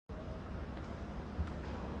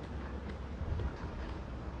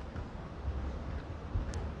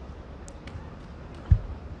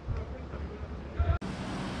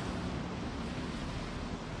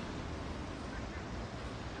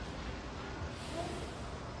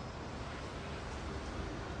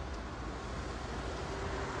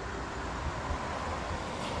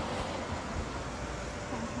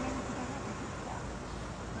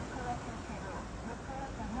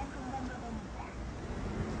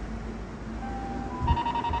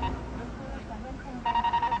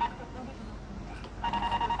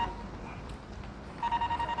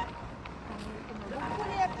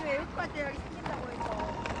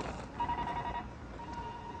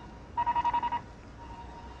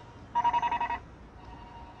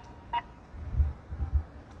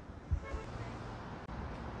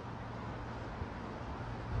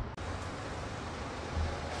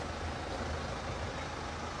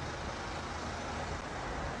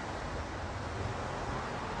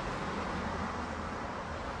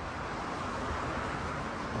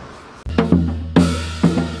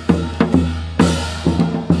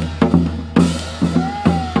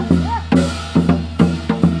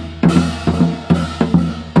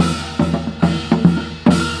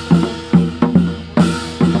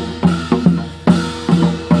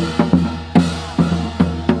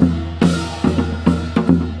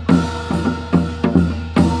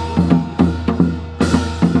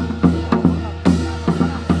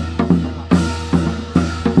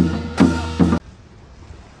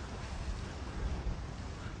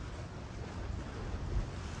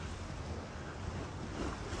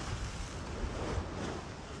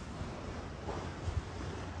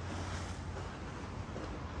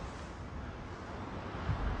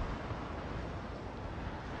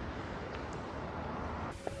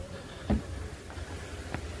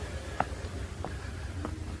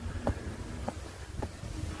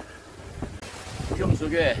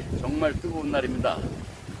속에 정말 뜨거운 날입니다.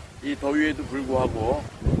 이 더위에도 불구하고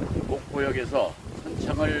목포역에서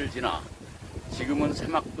천창을 지나 지금은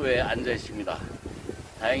사막도에 앉아 있습니다.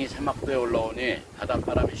 다행히 사막도에 올라오니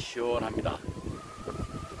바닷바람이 시원합니다.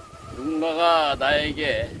 누군가가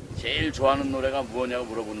나에게 제일 좋아하는 노래가 무엇냐고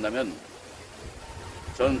물어본다면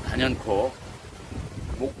전 단연코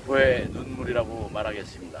목포의 눈물이라고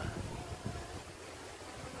말하겠습니다.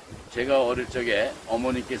 제가 어릴 적에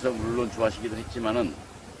어머니께서 물론 좋아하시기도 했지만은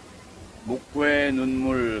목포의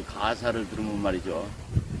눈물 가사를 들으면 말이죠,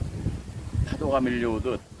 파도가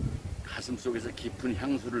밀려오듯 가슴속에서 깊은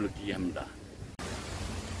향수를 느끼게 합니다.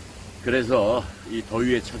 그래서 이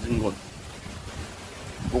더위에 처진 곳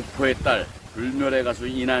목포의 딸 불멸의 가수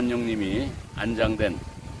이난영님이 안장된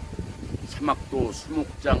사막도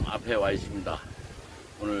수목장 앞에 와 있습니다.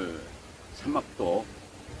 오늘 사막도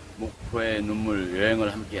목포의 눈물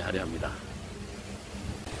여행을 함께 하려 합니다.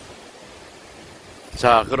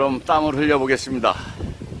 자, 그럼 땀을 흘려 보겠습니다.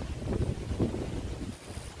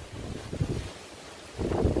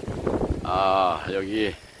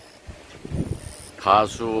 여기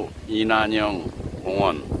가수 이난영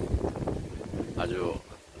공원 아주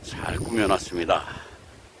잘 꾸며놨습니다.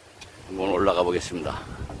 한번 올라가 보겠습니다.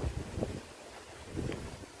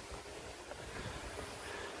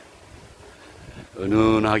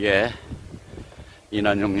 은은하게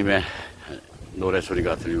이난영님의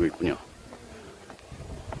노래소리가 들리고 있군요.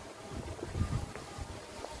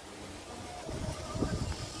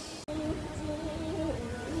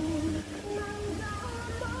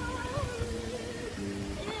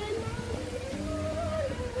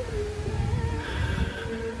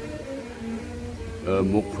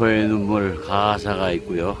 목포의 눈물 가사가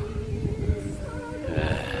있고요.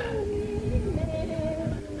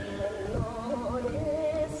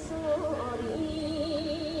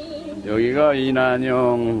 여기가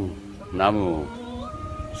이난영 나무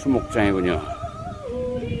수목장이군요.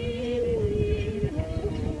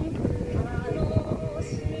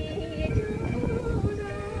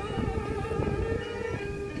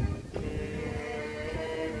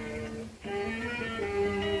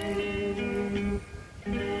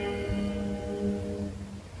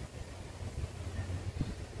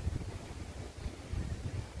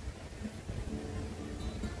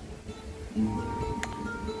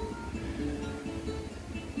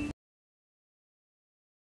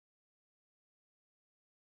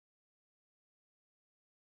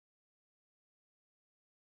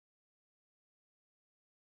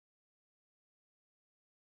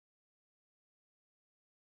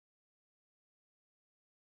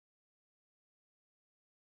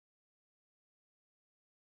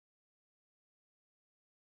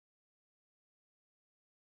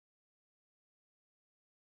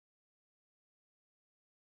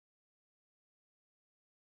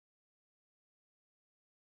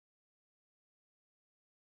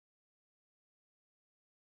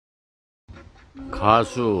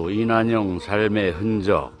 가수 이난영 삶의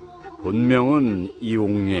흔적. 본명은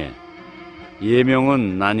이옥예,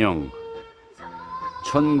 예명은 난영.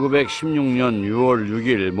 1916년 6월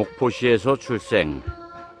 6일 목포시에서 출생.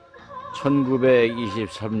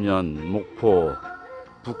 1923년 목포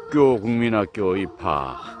북교국민학교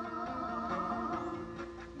입학.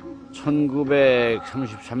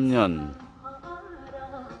 1933년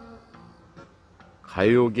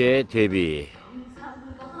가요계 데뷔.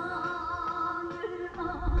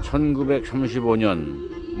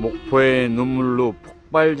 1935년 목포의 눈물로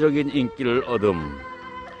폭발적인 인기를 얻음.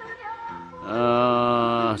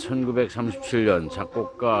 1937년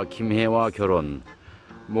작곡가 김혜와 결혼.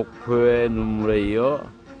 목포의 눈물에 이어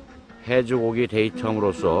해주곡이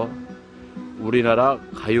데이트함으로써 우리나라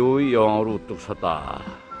가요의 여왕으로 우뚝 섰다.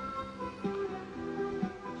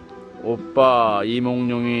 오빠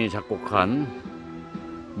이몽룡이 작곡한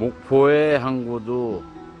목포의 항구도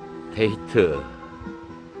데이트.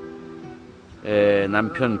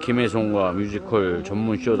 남편 김혜송과 뮤지컬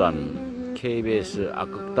전문쇼단 KBS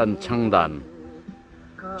악극단 창단.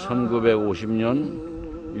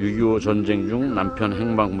 1950년 6.25 전쟁 중 남편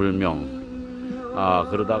행방불명.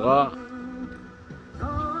 그러다가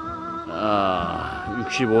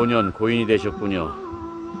 65년 고인이 되셨군요.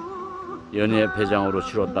 연예회장으로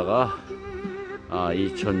치렀다가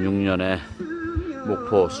 2006년에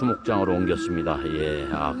목포 수목장으로 옮겼습니다.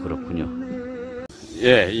 그렇군요.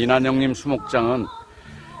 이난영님 수목장은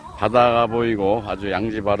바다가 보이고 아주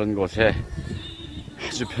양지 바른 곳에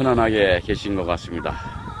아주 편안하게 계신 것 같습니다.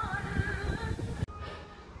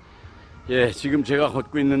 지금 제가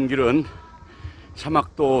걷고 있는 길은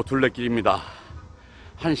사막도 둘레길입니다.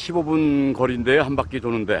 한 15분 거리인데요, 한 바퀴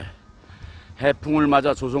도는데. 해풍을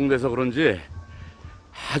맞아 조성돼서 그런지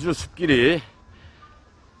아주 숲길이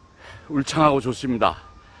울창하고 좋습니다.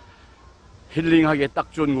 힐링하기에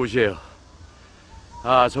딱 좋은 곳이에요.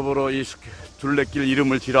 저보러 이 둘레길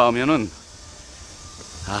이름을 지라하면은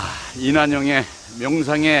이난영의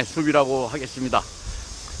명상의 숲이라고 하겠습니다.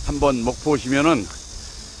 한번 목포 오시면은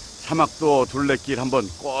사막도 둘레길 한번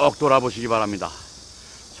꼭 돌아보시기 바랍니다.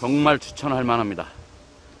 정말 추천할 만합니다.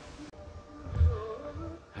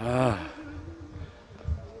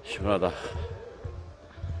 시원하다.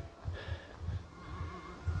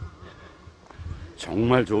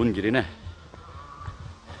 정말 좋은 길이네.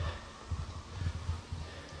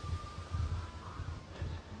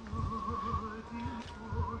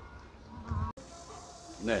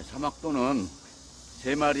 네, 사막도는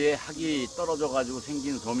세 마리의 학이 떨어져 가지고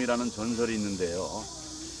생긴 섬이라는 전설이 있는데요.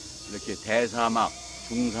 이렇게 대사막,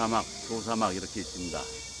 중사막, 소사막 이렇게 있습니다.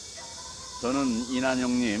 저는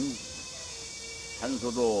이난영님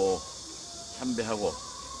산소도 참배하고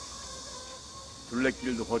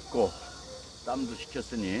둘레길도 걷고 땀도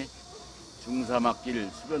식혔으니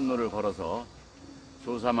중사막길 수변로를 걸어서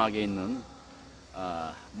소사막에 있는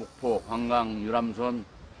목포 관광 유람선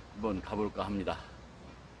한번 가볼까 합니다.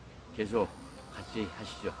 계속 같이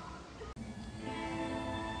하시죠.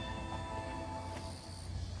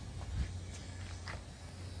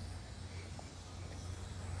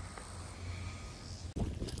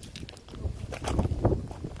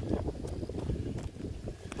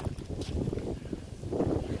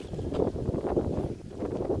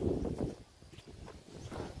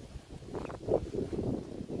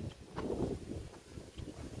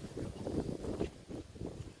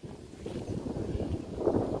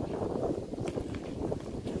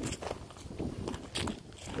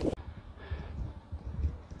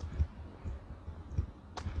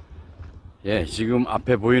 예, 지금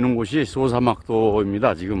앞에 보이는 곳이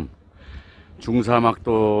소사막도입니다. 지금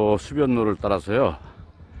중사막도 수변로를 따라서요,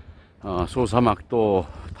 소사막도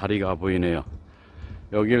다리가 보이네요.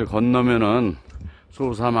 여길 건너면은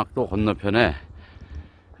소사막도 건너편에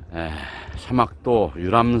사막도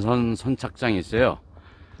유람선 선착장이 있어요.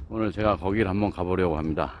 오늘 제가 거기를 한번 가보려고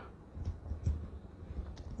합니다.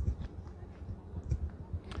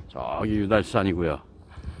 저기 유달산이고요.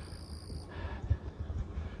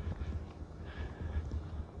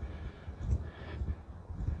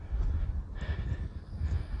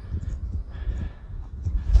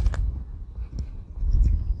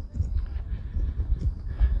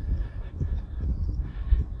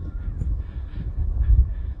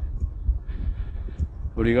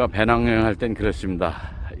 우리가 배낭여행 할 땐 그랬습니다.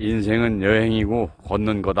 인생은 여행이고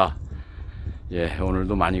걷는 거다. 예,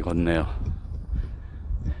 오늘도 많이 걷네요.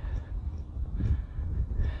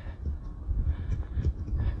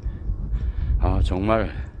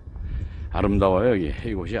 정말 아름다워요. 여기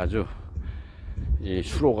이곳이 아주 이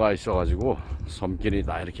수로가 있어 가지고 섬길이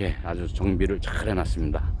다 이렇게 아주 정비를 잘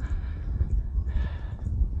해놨습니다.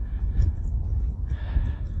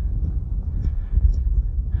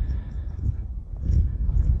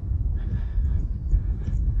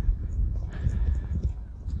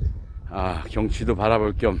 경치도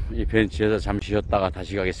바라볼 겸 이 벤치에서 잠시 쉬었다가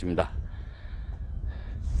다시 가겠습니다.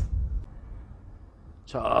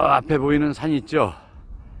 저 앞에 보이는 산 있죠?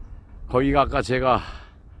 거기가 아까 제가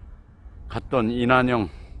갔던 이난영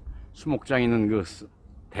수목장 있는 그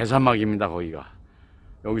대사막입니다. 거기가.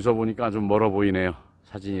 여기서 보니까 좀 멀어 보이네요.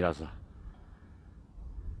 사진이라서.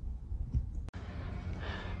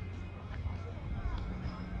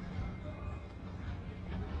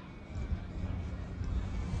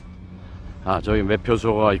 저기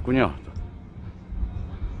매표소가 있군요.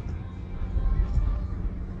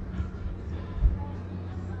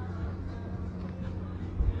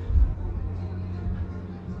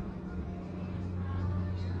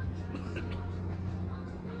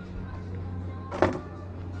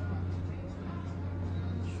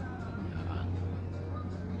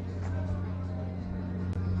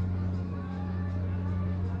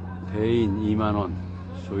 대인 2만원,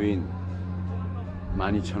 소인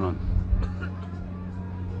 12,000원,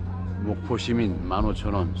 목포시민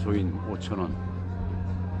 15,000원, 소인 5,000원.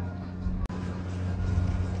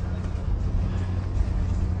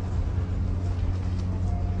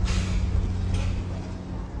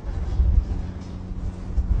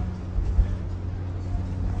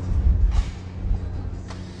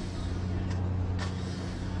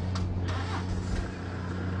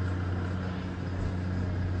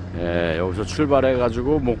 예, 여기서 출발해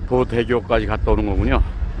가지고 목포대교까지 갔다 오는 거군요.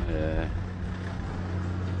 예.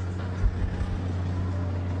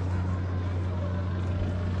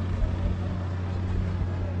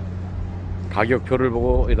 가격표를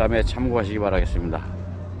보고 그 다음에 참고하시기 바라겠습니다.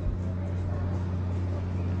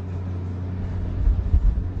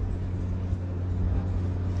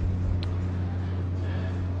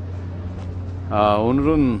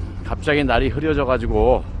 오늘은 갑자기 날이 흐려져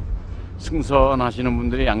가지고 승선하시는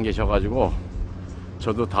분들이 안 계셔 가지고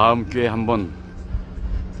저도 다음 기회에 한번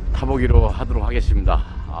타보기로 하도록 하겠습니다.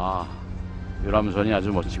 유람선이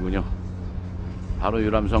아주 멋지군요. 바로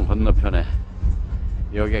유람선 건너편에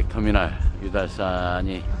여객터미널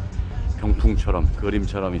유달산이 병풍처럼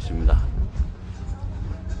그림처럼 있습니다.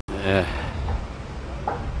 네,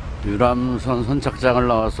 유람선 선착장을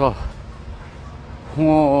나와서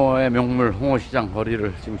홍어의 명물 홍어시장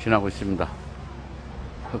거리를 지금 지나고 있습니다.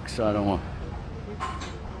 흑사롱어.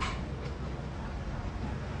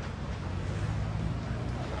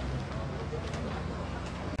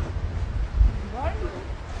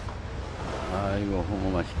 아이고,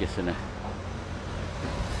 홍어 맛있게 쓰네.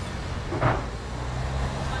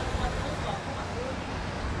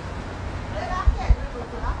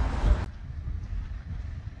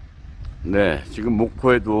 네, 지금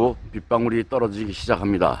목포에도 빗방울이 떨어지기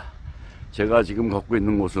시작합니다. 제가 지금 걷고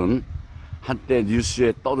있는 곳은 한때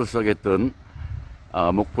뉴스에 떠들썩했던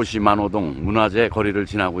목포시 만호동 문화재 거리를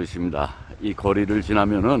지나고 있습니다. 이 거리를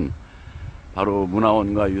지나면은 바로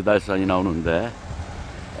문화원과 유달산이 나오는데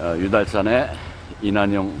유달산에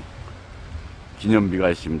이난영 기념비가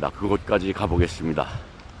있습니다. 그곳까지 가보겠습니다.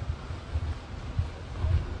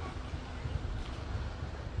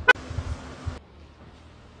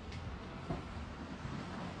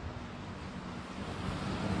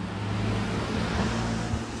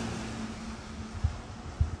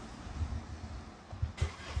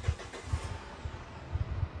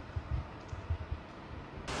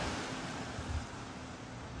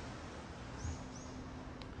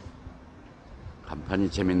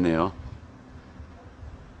 간판이 재밌네요.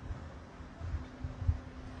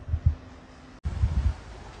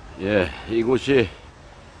 예, 이곳이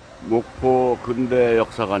목포 근대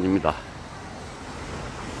역사관입니다.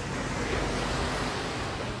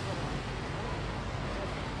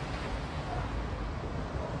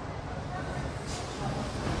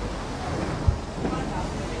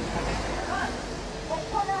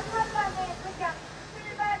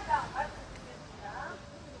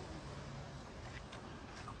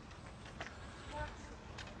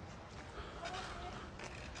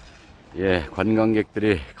 예,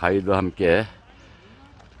 관광객들이 가이드와 함께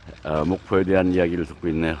목포에 대한 이야기를 듣고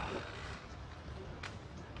있네요.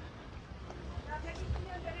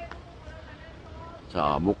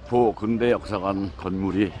 자, 목포 근대 역사관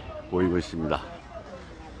건물이 보이고 있습니다.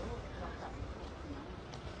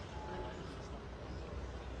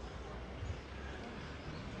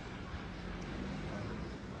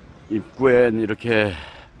 입구엔 이렇게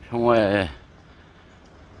평화의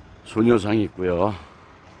소녀상이 있고요.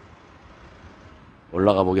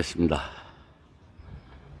 올라가 보겠습니다.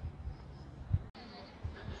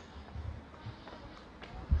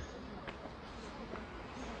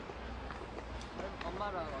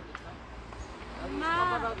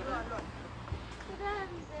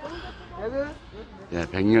 예,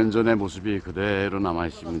 100년 전의 모습이 그대로 남아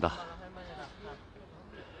있습니다.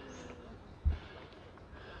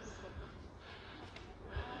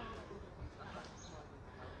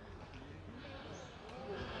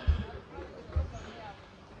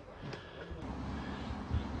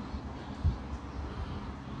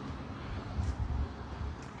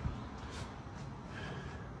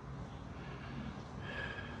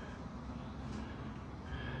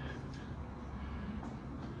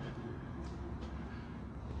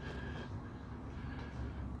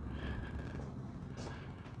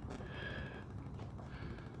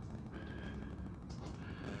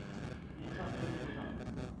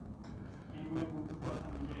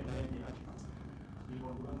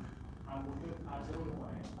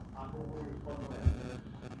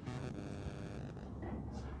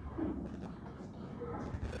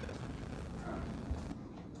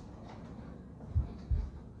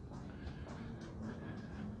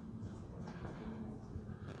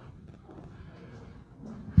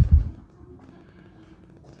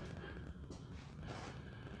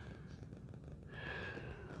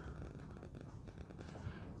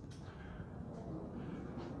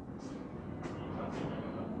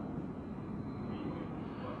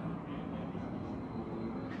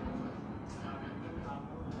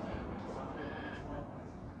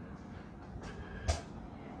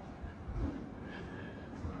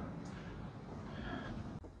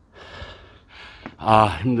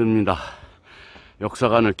 힘듭니다.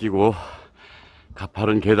 역사관을 끼고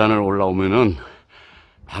가파른 계단을 올라오면은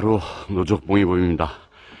바로 노족봉이 보입니다.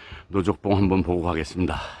 노족봉 한번 보고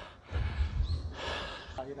가겠습니다.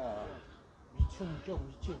 아니라 위층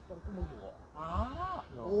똥구멍이고.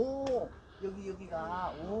 오,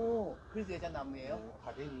 여기가, 그래서 여자나무예요?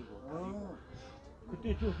 가댕이고.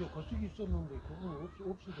 그때 저 거시기 있었는데 그건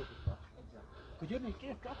없어졌다. 그 전에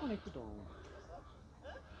꽤 쫙 했거든.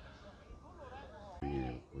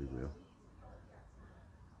 보이고요.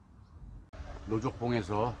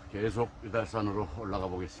 노족봉에서 계속 유달산으로 올라가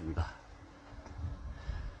보겠습니다.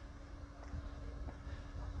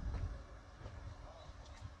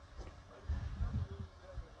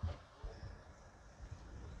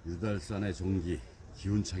 유달산의 종기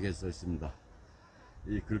기운차게 써 있습니다.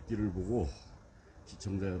 이 글귀를 보고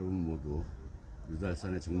시청자 여러분 모두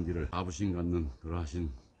유달산의 종기를 아부심 갖는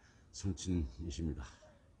그러하신 손친이십니다.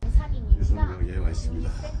 유성벽에 와 있습니다.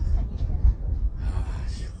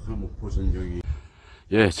 시원한 목포 전경이.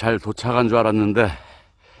 예, 잘 도착한 줄 알았는데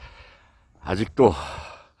아직도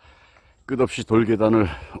끝없이 돌계단을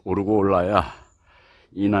오르고 올라야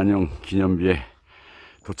이난영 기념비에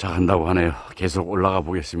도착한다고 하네요. 계속 올라가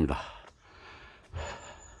보겠습니다.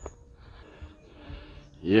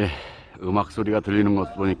 예, 음악 소리가 들리는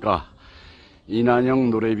것 보니까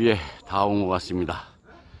이난영 노래비에 다 온 것 같습니다.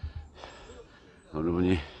 어느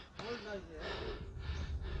분이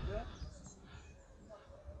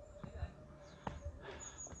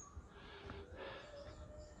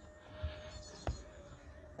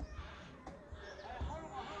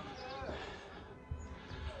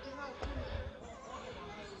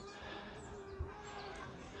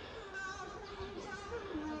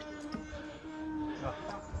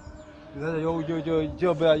여기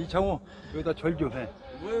저 뭐야 이창호 여기다 절 좀 해.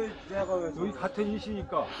 왜 내가 여기 같은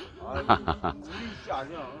이시니까. 우리 이씨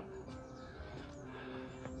아니야.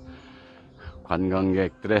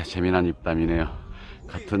 관광객들의 재미난 입담이네요.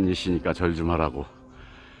 같은 이시니까 절 좀 하라고.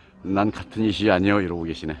 난 같은 이시 아니요 이러고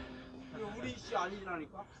계시네. 우리 이씨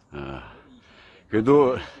아니라니까.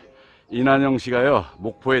 그래도 이난영 씨가요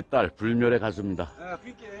목포의 딸 불멸의 가수입니다. 예,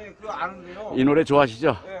 그렇게 그거 아는데요. 이 노래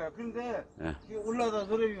좋아하시죠? 예, 근데 예. 올라다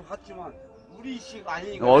노래 봤지만 우리 이씨가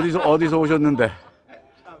아니니까. 어디서 오셨는데?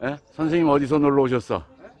 예? 선생님 어디서 놀러 오셨어?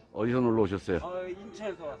 어디서 놀러 오셨어요?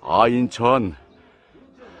 인천에서 왔어요. 아, 인천.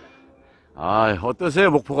 아,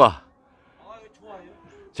 어떠세요 목포가? 좋아요.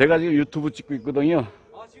 제가 지금 유튜브 찍고 있거든요.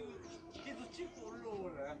 지금 계속 찍고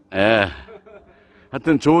올라오래. 예.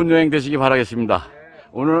 하여튼 좋은 여행 되시기 바라겠습니다.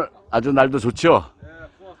 오늘 아주 날도 좋죠?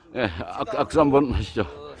 고맙습니다. 예, 악수 한번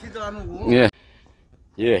하시죠. 기도 안 오고. 예.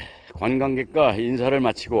 예, 관광객과 인사를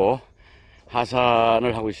마치고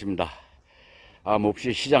하산을 하고 있습니다.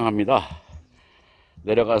 몹시 시장합니다.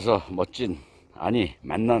 내려가서 멋진,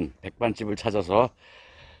 맛난 백반집을 찾아서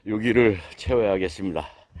요기를 채워야겠습니다.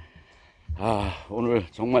 오늘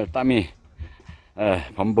정말 땀이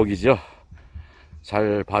범벅이죠.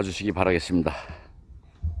 잘 봐주시기 바라겠습니다.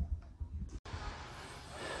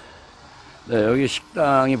 네, 여기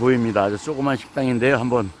식당이 보입니다. 아주 조그만 식당인데요.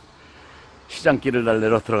 한번 시장길을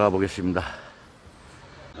달래러 들어가 보겠습니다.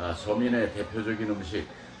 서민의 대표적인 음식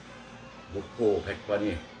목포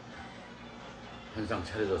백반이 한상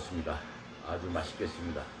차려졌습니다. 아주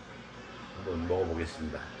맛있겠습니다. 한번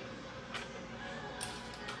먹어보겠습니다.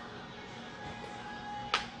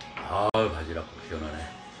 바지락국 시원하네.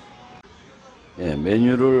 예,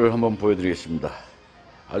 메뉴를 한번 보여드리겠습니다.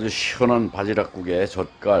 아주 시원한 바지락국에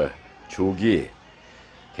젓갈, 조기,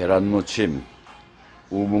 계란무침,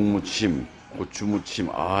 우묵무침, 고추무침,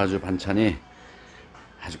 아주 반찬이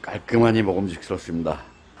아주 깔끔하니 먹음직스럽습니다.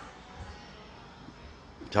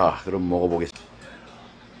 자, 그럼 먹어보겠습니다.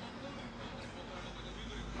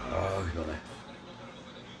 시원해.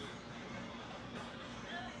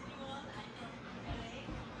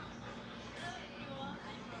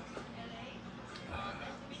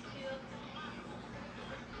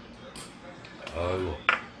 아이고.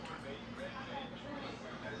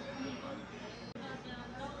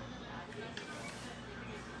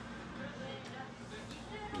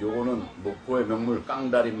 요거는 목포의 명물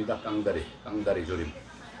깡다리입니다. 깡다리 조림.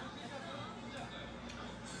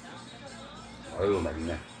 아유,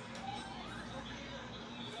 맛있네.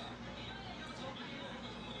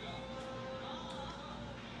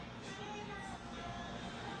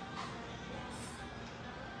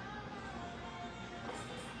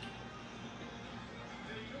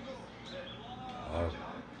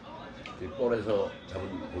 이 뻘에서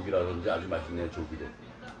잡은 고기라든지 아주 맛있네요. 조기도.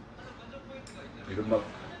 이런 맛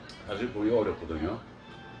사실 보기가 어렵거든요.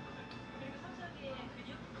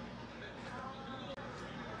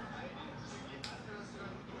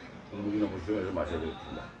 국물이 너무 시원해서 마셔야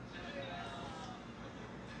되겠습니다.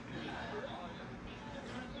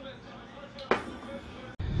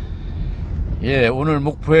 예, 오늘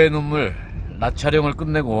목포의 눈물 낮 촬영을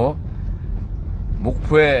끝내고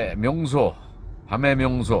목포의 명소, 밤의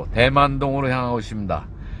명소 대만동으로 향하고 있습니다.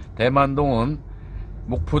 대만동은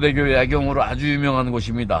목포대교 야경으로 아주 유명한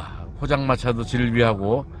곳입니다. 포장마차도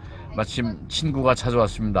즐비하고 마침 친구가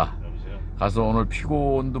찾아왔습니다. 가서 오늘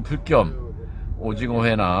피곤도 풀 겸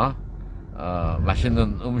오징어회나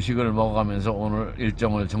맛있는 음식을 먹어가면서 오늘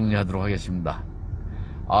일정을 정리하도록 하겠습니다.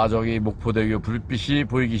 저기 목포대교 불빛이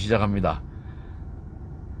보이기 시작합니다.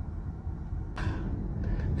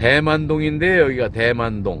 대만동인데 여기가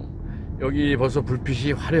대만동. 여기 벌써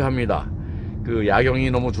불빛이 화려합니다. 그 야경이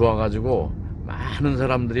너무 좋아가지고 많은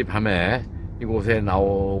사람들이 밤에 이곳에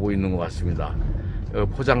나오고 있는 것 같습니다.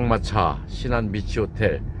 여기 포장마차,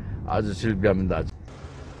 신안비치호텔 아주 즐비합니다.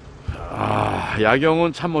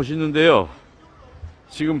 야경은 참 멋있는데요.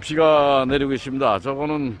 지금 비가 내리고 있습니다.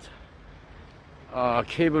 저거는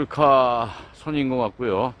케이블카 선인 것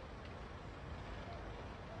같고요.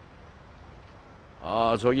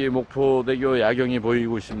 저기 목포대교 야경이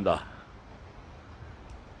보이고 있습니다.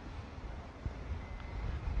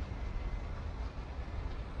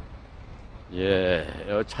 예,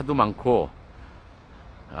 여기 차도 많고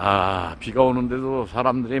비가 오는데도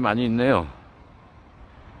사람들이 많이 있네요.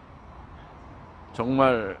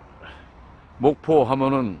 정말 목포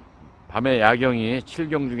하면은 밤에 야경이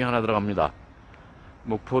 7경 중에 하나 들어갑니다.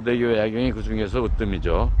 목포대교 야경이 그 중에서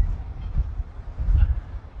으뜸이죠.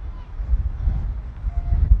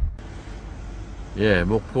 예,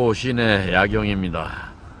 목포시내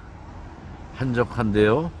야경입니다.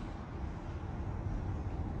 한적한데요.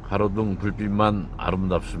 가로등 불빛만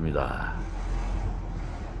아름답습니다.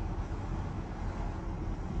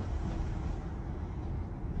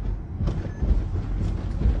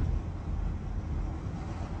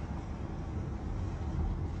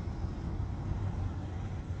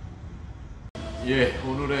 예,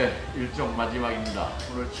 오늘의 일정 마지막입니다.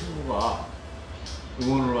 오늘 친구가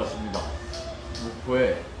응원을 왔습니다.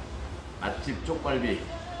 목포의 맛집 쪽갈비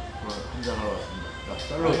오늘 한잔하러 왔습니다.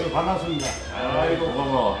 자, 반갑습니다. 아이고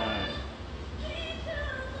고마워.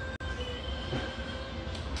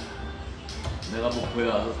 내가 목포에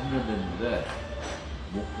와서 3년 됐는데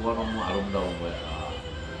목포가 너무 아름다운 거야.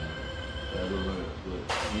 그래서 오늘 그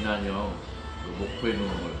이난영 그 목포의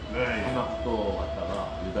눈물 사막도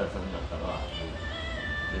갔다가 유달산 갔다가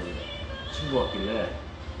친구 왔길래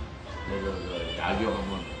내가 그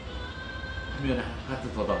야경하면 화면에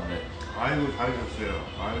하트 더 담네. 아이고 잘하셨어요.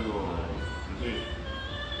 아이고 근데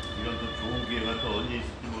이런 또 좋은 기회가 또 언제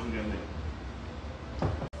있을지 모르겠네.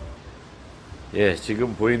 예,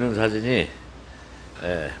 지금 보이는 사진이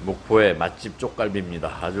목포의 맛집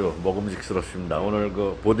쪽갈비입니다. 아주 먹음직스럽습니다. 오늘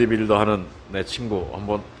그 보디빌더 하는 내 친구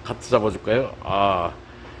한번 카트 잡아줄까요?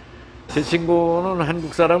 제 친구는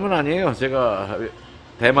한국 사람은 아니에요. 제가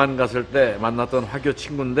대만 갔을 때 만났던 화교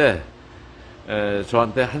친구인데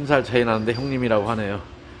저한테 1살 차이 나는데 형님이라고 하네요.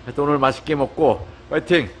 하여튼 오늘 맛있게 먹고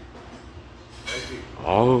파이팅!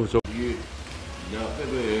 아우 저기 내가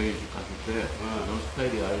빼빼 갔을 때 너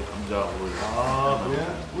스타일이 아주 감자하고 그래?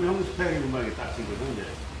 우리 형 스타일이구만 이게 딱 지거든 이제.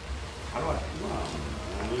 바로 왔구나.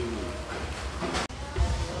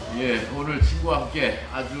 예, 오늘 친구와 함께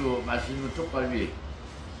아주 맛있는 쪽갈비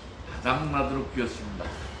바닥나도록 비웠습니다.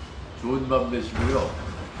 좋은 밤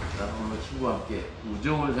되시고요. 나는 오늘 친구와 함께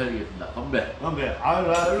우정을 살리겠습니다. 건배! 건배.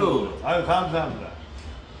 아유 감사합니다.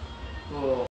 또